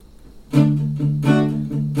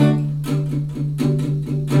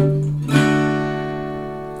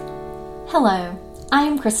Hello, I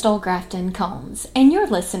am Crystal Grafton Combs, and you're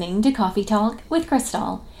listening to Coffee Talk with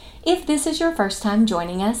Crystal. If this is your first time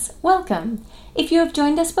joining us, welcome. If you have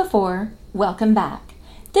joined us before, welcome back.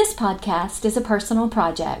 This podcast is a personal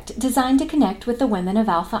project designed to connect with the women of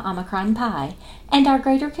Alpha Omicron Pi and our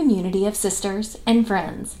greater community of sisters and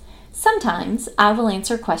friends. Sometimes I will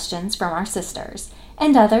answer questions from our sisters,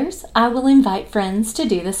 and others I will invite friends to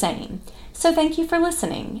do the same. So thank you for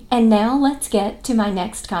listening, and now let's get to my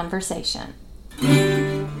next conversation.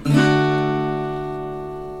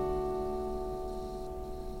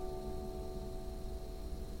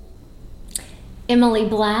 Emily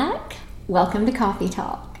Black, welcome to Coffee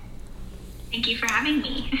Talk. Thank you for having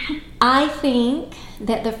me. I think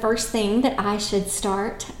that the first thing that I should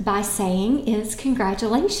start by saying is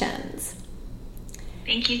congratulations.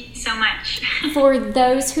 Thank you so much. For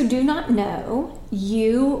those who do not know,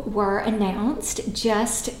 you were announced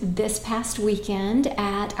just this past weekend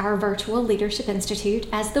at our Virtual Leadership Institute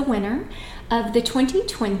as the winner of the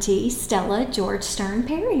 2020 Stella George Stern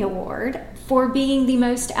Perry Award for being the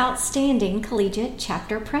most outstanding collegiate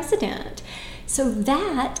chapter president. So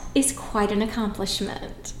that is quite an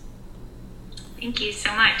accomplishment. Thank you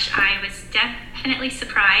so much. I was definitely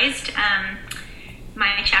surprised.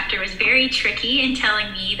 My chapter was very tricky in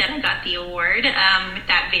telling me that I got the award with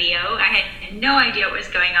that video. I had no idea what was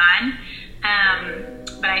going on,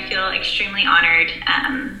 but I feel extremely honored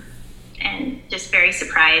and just very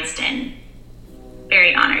surprised and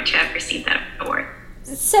very honored to have received that award.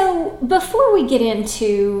 So before we get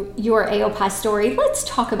into your AOPI story, let's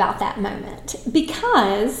talk about that moment,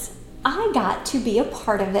 because I got to be a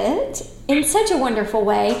part of it in such a wonderful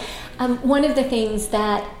way. One of the things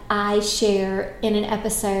that I share in an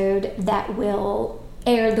episode that will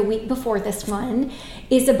air the week before this one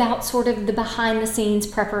is about sort of the behind the scenes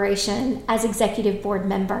preparation as executive board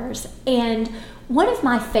members. And one of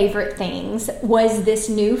my favorite things was this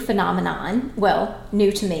new phenomenon, well,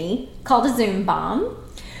 new to me, called a Zoom bomb,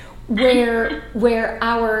 where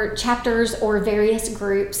our chapters or various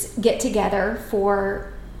groups get together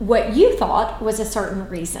for what you thought was a certain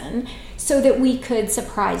reason so that we could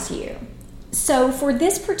surprise you. So for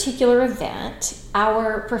this particular event,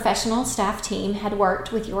 our professional staff team had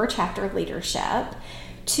worked with your chapter leadership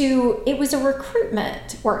it was a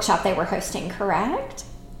recruitment workshop they were hosting, correct?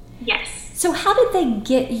 Yes. So how did they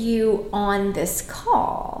get you on this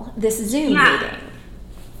call, this Zoom meeting?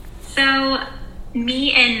 So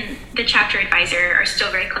me and the chapter advisor are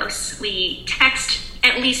still very close. We text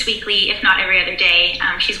at least weekly, if not every other day.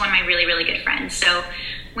 She's one of my really, really good friends. So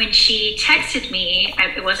when she texted me,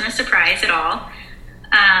 it wasn't a surprise at all.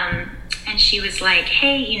 And she was like,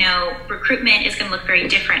 hey, recruitment is going to look very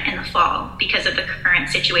different in the fall because of the current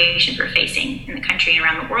situations we're facing in the country and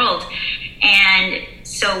around the world. And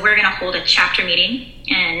so we're going to hold a chapter meeting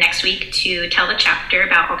next week to tell the chapter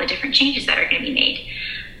about all the different changes that are going to be made.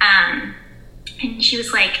 And she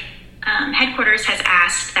was like, headquarters has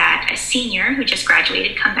asked that a senior who just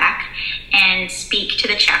graduated come back and speak to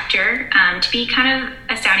the chapter to be kind of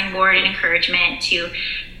a sounding board and encouragement to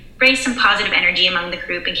raise some positive energy among the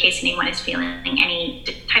group in case anyone is feeling any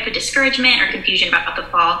type of discouragement or confusion about the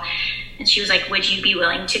fall. And she was like, would you be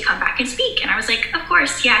willing to come back and speak? And I was like, of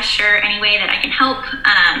course, yeah, sure, any way that I can help.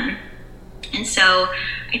 And so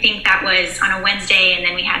I think that was on a Wednesday, and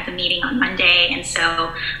then we had the meeting on Monday. And so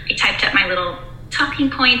I typed up my little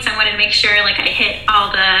talking points. I wanted to make sure I hit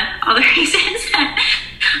all the reasons that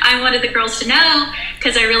I wanted the girls to know,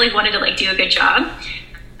 because I really wanted to do a good job.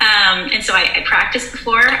 And so I practiced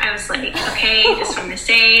before. I was like, okay, this is what I'm going to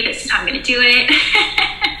say. This is how I'm going to do it.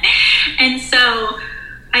 And so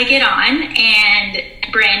I get on,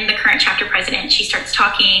 and Bryn, the current chapter president, she starts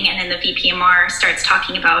talking, and then the VPMR starts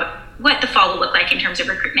talking about what the fall will look like in terms of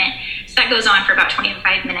recruitment. So that goes on for about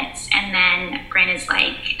 25 minutes. And then Bryn is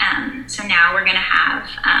like, so now we're going to have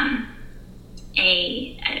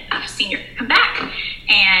a senior come back.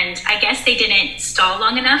 And I guess they didn't stall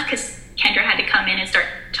long enough because Kendra had to come in and start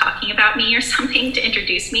talking about me or something to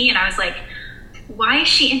introduce me. And I was like, why is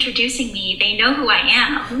she introducing me? They know who I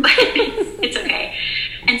am, but it's okay.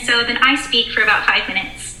 And so then I speak for about 5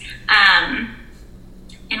 minutes. And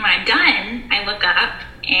when I'm done, I look up,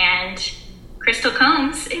 and Crystal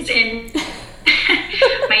Combs is in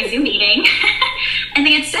my Zoom meeting. And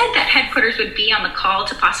they had said that headquarters would be on the call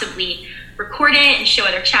to possibly record it and show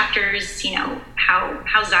other chapters,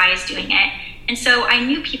 how Zai is doing it. And so I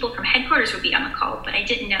knew people from headquarters would be on the call, but I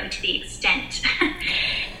didn't know to the extent.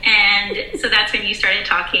 And so that's when you started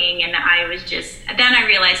talking, and then I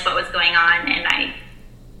realized what was going on, and I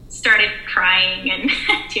started crying and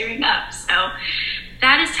tearing up. So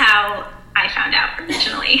that is how I found out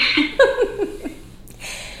originally.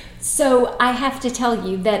 So I have to tell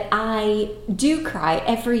you that I do cry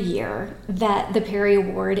every year that the Perry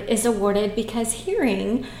Award is awarded, because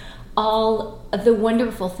hearing all of the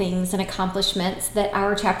wonderful things and accomplishments that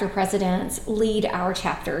our chapter presidents lead our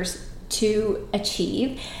chapters to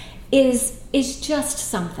achieve is just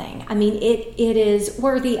something. I mean, it is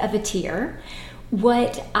worthy of a tear.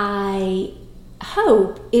 What I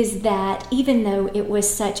hope is that even though it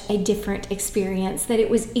was such a different experience, that it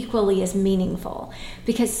was equally as meaningful,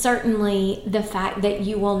 because certainly the fact that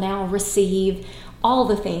you will now receive all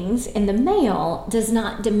the things in the mail does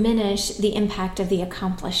not diminish the impact of the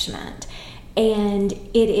accomplishment. And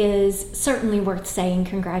it is certainly worth saying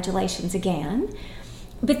congratulations again.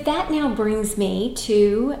 But that now brings me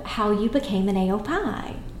to how you became an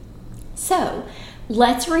AOPI. So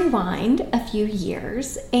let's rewind a few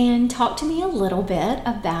years and talk to me a little bit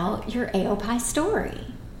about your AOPI story.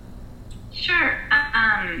 Sure.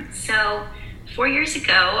 So 4 years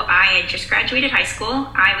ago, I had just graduated high school.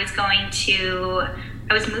 I was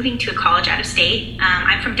moving to a college out of state.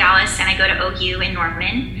 I'm from Dallas, and I go to OU in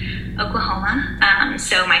Norman, Oklahoma.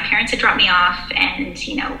 So my parents had dropped me off, and,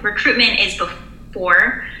 recruitment is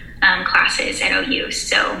before classes at OU.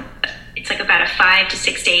 So it's like about a 5 to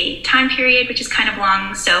 6 day time period, which is kind of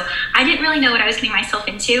long. So I didn't really know what I was getting myself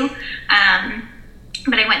into.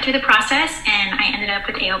 But I went through the process, and I ended up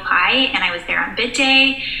with AOPI, and I was there on bid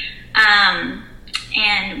day.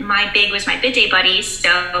 And my big was my bid day buddies,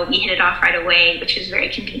 so we hit it off right away, which was very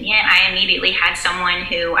convenient. I immediately had someone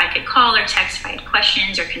who I could call or text if I had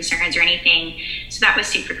questions or concerns or anything, so that was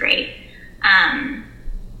super great.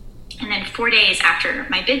 And then 4 days after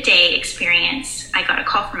my bid day experience, I got a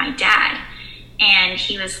call from my dad, and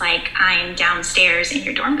he was like, "I'm downstairs in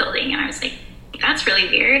your dorm building." And I was like, that's really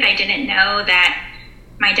weird. I didn't know that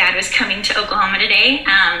my dad was coming to Oklahoma today.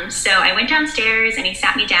 So I went downstairs, and he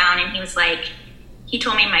sat me down, and he was like, he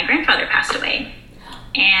told me my grandfather passed away.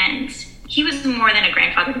 And he was more than a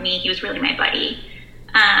grandfather to me. He was really my buddy.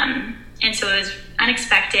 And so it was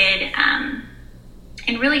unexpected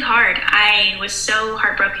and really hard. I was so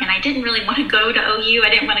heartbroken. I didn't really want to go to OU. I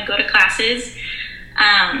didn't want to go to classes.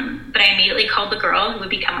 But I immediately called the girl who would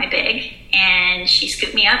become my big, and she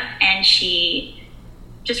scooped me up, and she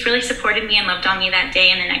just really supported me and loved on me that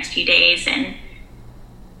day and the next few days. And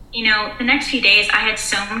the next few days, I had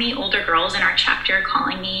so many older girls in our chapter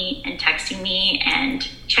calling me and texting me and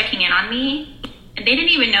checking in on me, and they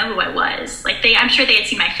didn't even know who I was. I'm sure they had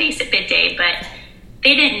seen my face at bid day, but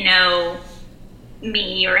they didn't know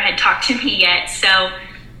me or had talked to me yet. So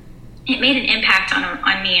it made an impact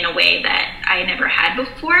on me in a way that I never had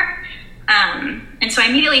before. And so I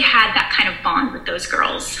immediately had that kind of bond with those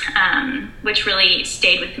girls, which really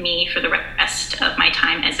stayed with me for the rest of my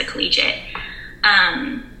time as a collegiate.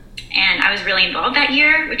 And I was really involved that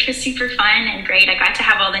year, which was super fun and great. I got to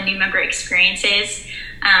have all the new member experiences.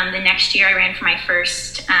 The next year I ran for my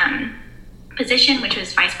first position, which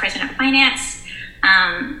was Vice President of Finance.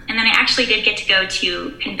 And then I actually did get to go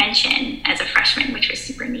to convention as a freshman, which was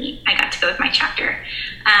super neat. I got to go with my chapter.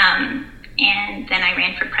 And then I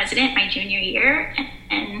ran for president my junior year.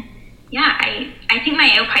 And yeah, I think my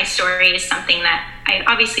AOPI story is something that I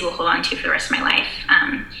obviously will hold on to for the rest of my life.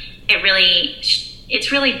 It's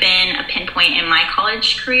really been a pinpoint in my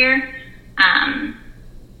college career. And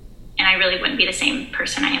I really wouldn't be the same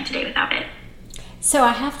person I am today without it. So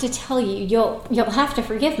I have to tell you, you'll have to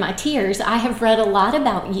forgive my tears. I have read a lot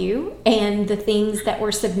about you and the things that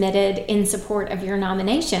were submitted in support of your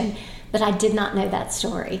nomination, but I did not know that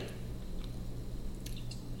story.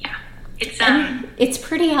 Yeah, it's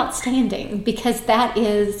pretty outstanding, because that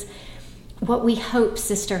is what we hope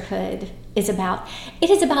sisterhood is about.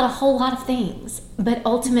 It is about a whole lot of things, but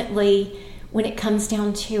ultimately, when it comes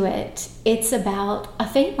down to it, it's about a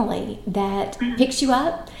family that picks you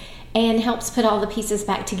up and helps put all the pieces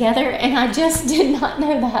back together. And I just did not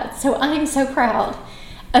know that. So I'm so proud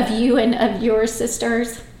of you and of your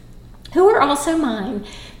sisters, who are also mine,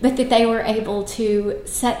 but that they were able to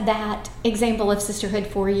set that example of sisterhood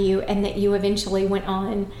for you, and that you eventually went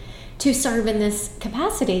on to serve in this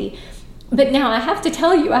capacity. But now I have to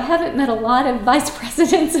tell you, I haven't met a lot of vice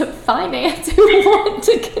presidents of finance who want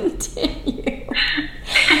to continue.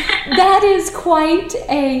 That is quite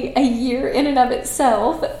a year in and of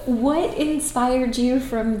itself. What inspired you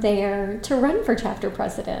from there to run for chapter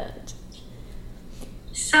president?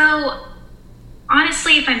 So,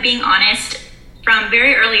 honestly, if I'm being honest, from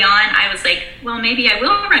very early on, I was like, well, maybe I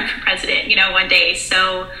will run for president, one day.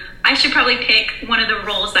 So I should probably pick one of the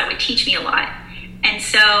roles that would teach me a lot. And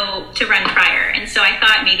so to run prior. And so I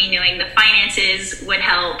thought maybe knowing the finances would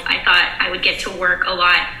help. I thought I would get to work a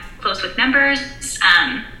lot close with members.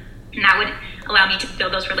 And that would allowed me to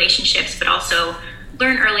build those relationships, but also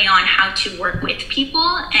learn early on how to work with people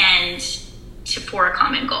and for a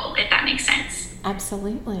common goal, if that makes sense.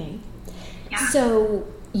 Absolutely. Yeah. So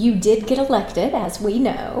you did get elected, as we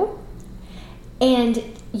know, and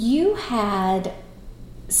you had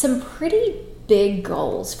some pretty big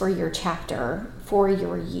goals for your chapter for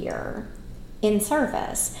your year in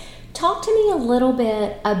service. Talk to me a little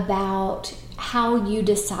bit about how you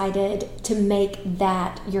decided to make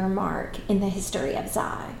that your mark in the history of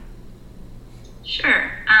Xi.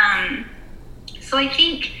 Sure. So I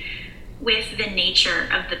think with the nature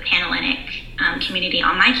of the Panhellenic community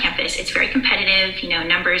on my campus, it's very competitive.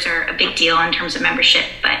 Numbers are a big deal in terms of membership,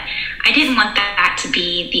 but I didn't want that to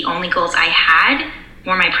be the only goals I had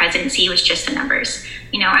for my presidency. Was just the numbers.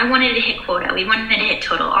 I wanted to hit quota. We wanted to hit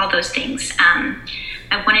total, all those things.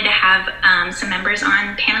 I wanted to have some members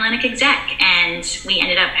on Panhellenic Exec, and we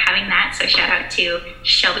ended up having that. So shout out to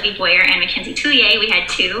Shelby Boyer and Mackenzie Toulier. We had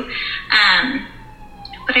two.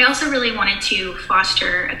 But I also really wanted to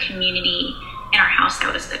foster a community in our house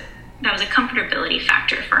that was a comfortability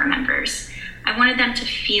factor for our members. I wanted them to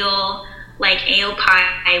feel like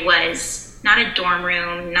AOPI was not a dorm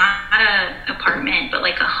room, not an apartment, but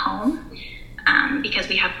like a home. Because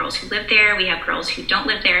we have girls who live there, we have girls who don't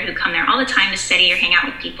live there, who come there all the time to study or hang out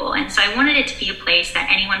with people. And so I wanted it to be a place that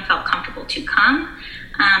anyone felt comfortable to come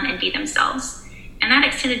and be themselves. And that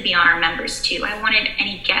extended beyond our members too. I wanted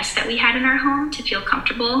any guests that we had in our home to feel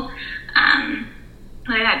comfortable,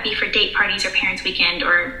 whether that be for date parties or parents' weekend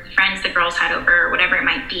or friends the girls had over or whatever it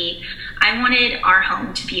might be. I wanted our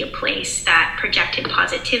home to be a place that projected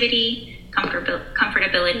positivity,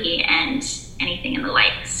 comfortability, and anything in the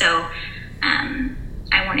like. So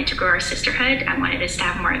I wanted to grow our sisterhood. I wanted us to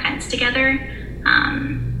have more events together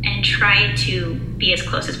and try to be as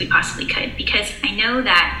close as we possibly could, because I know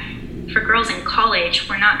that for girls in college,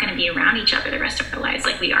 we're not going to be around each other the rest of our lives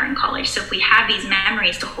like we are in college. So if we have these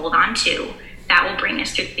memories to hold on to, that will bring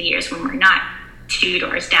us through the years when we're not two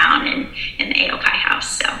doors down in the AOPI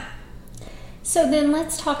house. So then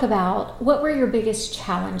let's talk about, what were your biggest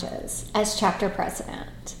challenges as chapter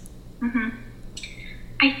president? Mm-hmm.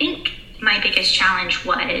 I think my biggest challenge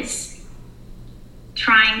was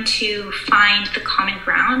trying to find the common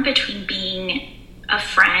ground between being a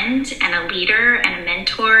friend and a leader and a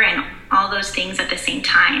mentor and all those things at the same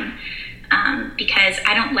time, because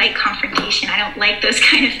I don't like confrontation. I don't like those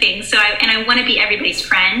kind of things. So I want to be everybody's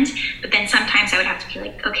friend, but then sometimes I would have to be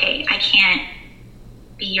like, okay, I can't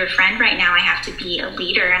be your friend right now. I have to be a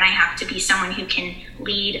leader, and I have to be someone who can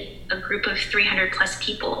lead a group of 300 plus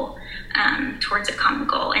people towards a common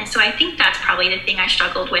goal. And so I think that's probably the thing I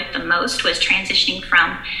struggled with the most, was transitioning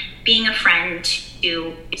from being a friend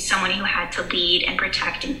to someone who had to lead and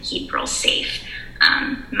protect and keep girls safe,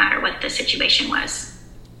 no matter what the situation was.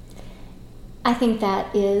 I think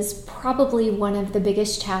that is probably one of the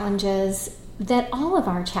biggest challenges that all of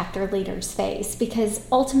our chapter leaders face, because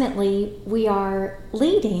ultimately we are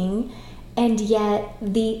leading, and yet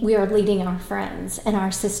we are leading our friends and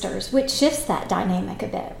our sisters, which shifts that dynamic a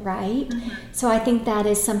bit, right? Mm-hmm. So I think that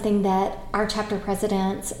is something that our chapter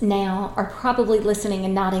presidents now are probably listening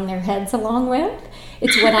and nodding their heads along with.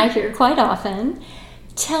 It's what I hear quite often.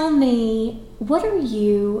 Tell me, what are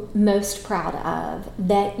you most proud of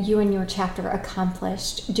that you and your chapter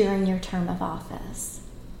accomplished during your term of office?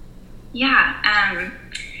 Yeah,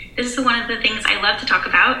 this is one of the things I love to talk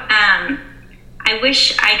about. I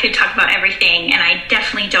wish I could talk about everything, and I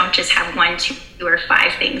definitely don't just have 1, 2, or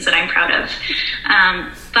 5 things that I'm proud of.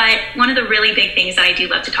 But one of the really big things that I do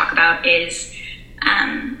love to talk about is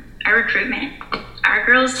our recruitment. Our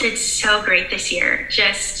girls did so great this year.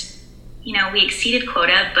 Just, we exceeded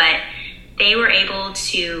quota, but they were able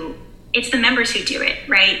to, it's the members who do it,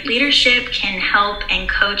 right? Leadership can help and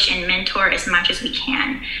coach and mentor as much as we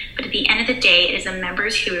can. But at the end of the day, it is the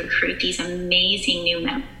members who recruit these amazing new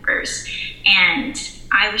members. And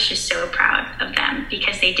I was just so proud of them,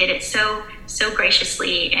 because they did it so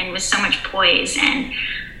graciously and with so much poise. And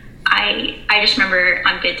I just remember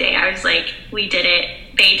on bid day, I was like, we did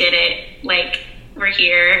it, they did it, like, we're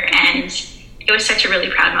here. And it was such a really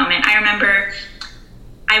proud moment. I remember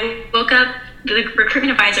I woke up, the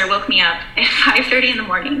recruitment advisor woke me up at 5:30 in the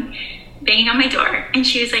morning, banging on my door, and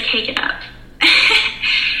she was like, hey, get up.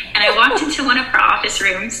 And I walked into one of her office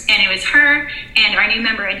rooms, and it was her and our new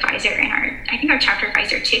member advisor and I think our chapter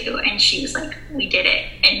advisor too. And she was like, we did it.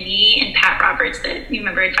 And me and Pat Roberts, the new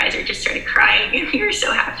member advisor, just started crying, and we were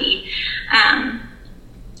so happy.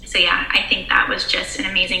 So yeah, I think that was just an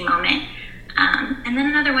amazing moment. And then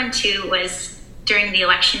another one too was during the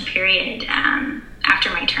election period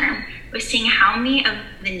after my term, was seeing how many of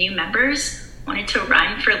the new members wanted to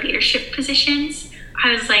run for leadership positions,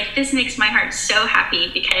 I was like, this makes my heart so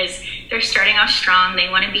happy because they're starting off strong. They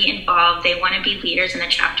want to be involved. They want to be leaders in the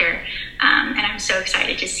chapter. And I'm so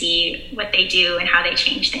excited to see what they do and how they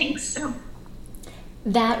change things. So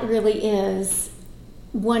that really is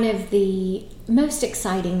one of the most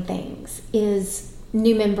exciting things, is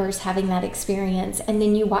new members having that experience. And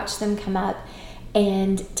then you watch them come up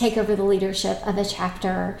and take over the leadership of a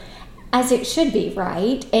chapter as it should be,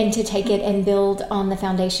 right? And to take it and build on the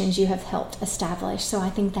foundations you have helped establish. So I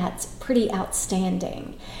think that's pretty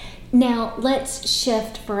outstanding. Now, let's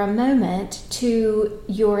shift for a moment to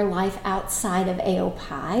your life outside of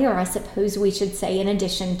AOPI, or I suppose we should say in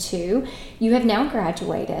addition to. You have now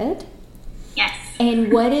graduated. Yes.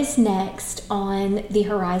 And what is next on the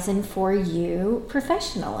horizon for you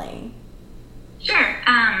professionally? Sure.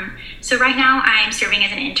 So right now I'm serving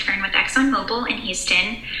as an intern with ExxonMobil in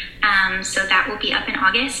Houston. So that will be up in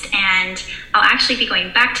August, and I'll actually be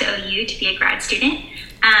going back to OU to be a grad student.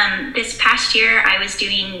 This past year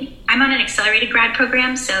I'm on an accelerated grad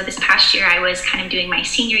program. So this past year I was kind of doing my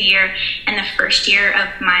senior year and the first year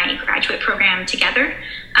of my graduate program together.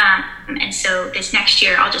 And so this next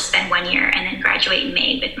year I'll just spend 1 year and then graduate in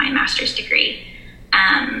May with my master's degree.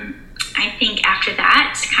 I think after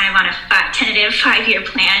that, kind of on a tentative 5-year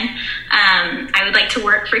plan, I would like to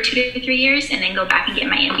work for 2 to 3 years and then go back and get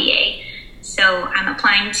my MBA. So I'm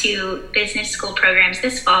applying to business school programs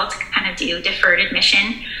this fall to kind of do deferred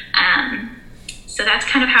admission. So that's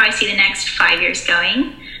kind of how I see the next 5 years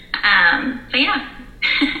going. But yeah.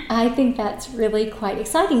 I think that's really quite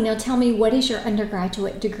exciting. Now tell me, what is your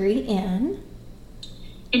undergraduate degree in?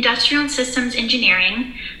 Industrial and systems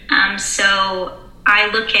engineering. So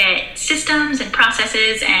I look at systems and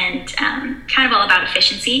processes and kind of all about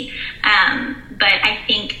efficiency. But I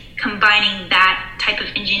think combining that type of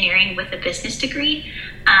engineering with a business degree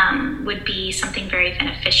would be something very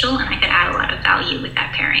beneficial, and I could add a lot of value with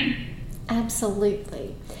that pairing.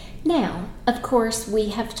 Absolutely. Now, of course, we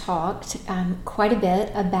have talked quite a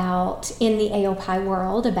bit about, in the AOPI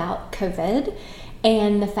world, about COVID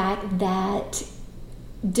and the fact that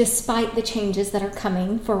despite the changes that are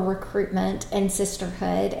coming for recruitment and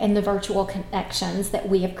sisterhood and the virtual connections that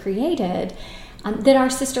we have created, that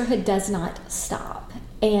our sisterhood does not stop.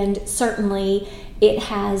 And certainly it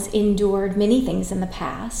has endured many things in the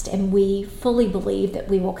past, and we fully believe that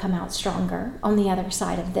we will come out stronger on the other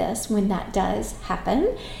side of this when that does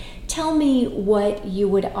happen. Tell me what you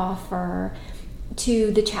would offer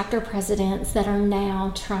to the chapter presidents that are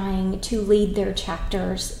now trying to lead their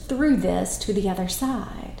chapters through this to the other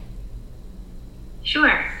side.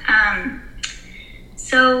 Sure.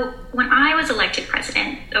 So when I was elected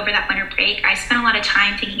president over that winter break, I spent a lot of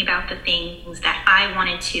time thinking about the things that I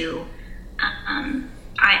wanted to,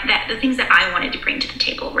 the things that I wanted to bring to the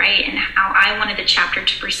table, right? And how I wanted the chapter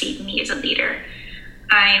to perceive me as a leader.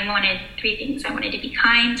 I wanted 3 things. I wanted to be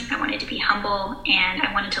kind, I wanted to be humble, and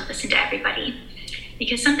I wanted to listen to everybody.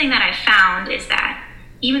 Because something that I found is that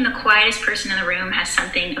even the quietest person in the room has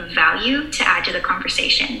something of value to add to the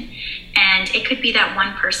conversation. And it could be that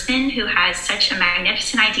one person who has such a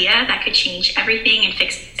magnificent idea that could change everything and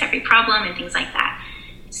fix every problem and things like that.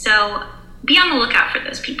 So be on the lookout for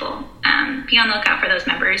those people. Be on the lookout for those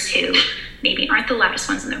members who maybe aren't the loudest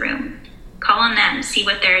ones in the room. Call on them, see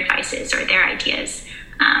what their advice is or their ideas.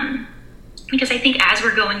 Because I think as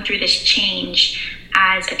we're going through this change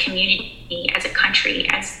as a community, as a country,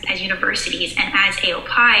 as universities, and as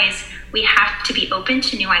AOPIs, we have to be open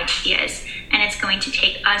to new ideas. And it's going to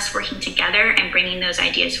take us working together and bringing those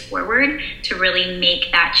ideas forward to really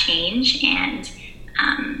make that change. And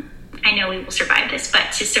I know we will survive this,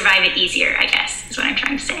 but to survive it easier, I guess, is what I'm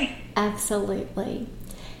trying to say. Absolutely.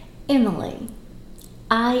 Emily,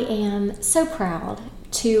 I am so proud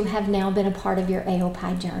to have now been a part of your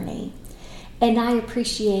AOPI journey. And I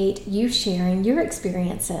appreciate you sharing your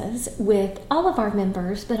experiences with all of our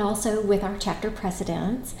members, but also with our chapter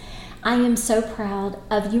presidents. I am so proud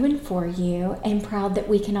of you and for you, and proud that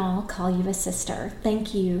we can all call you a sister.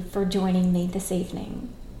 Thank you for joining me this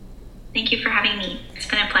evening. Thank you for having me. It's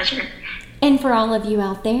been a pleasure. And for all of you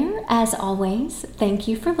out there, as always, thank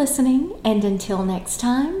you for listening. And until next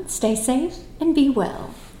time, stay safe and be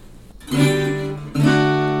well.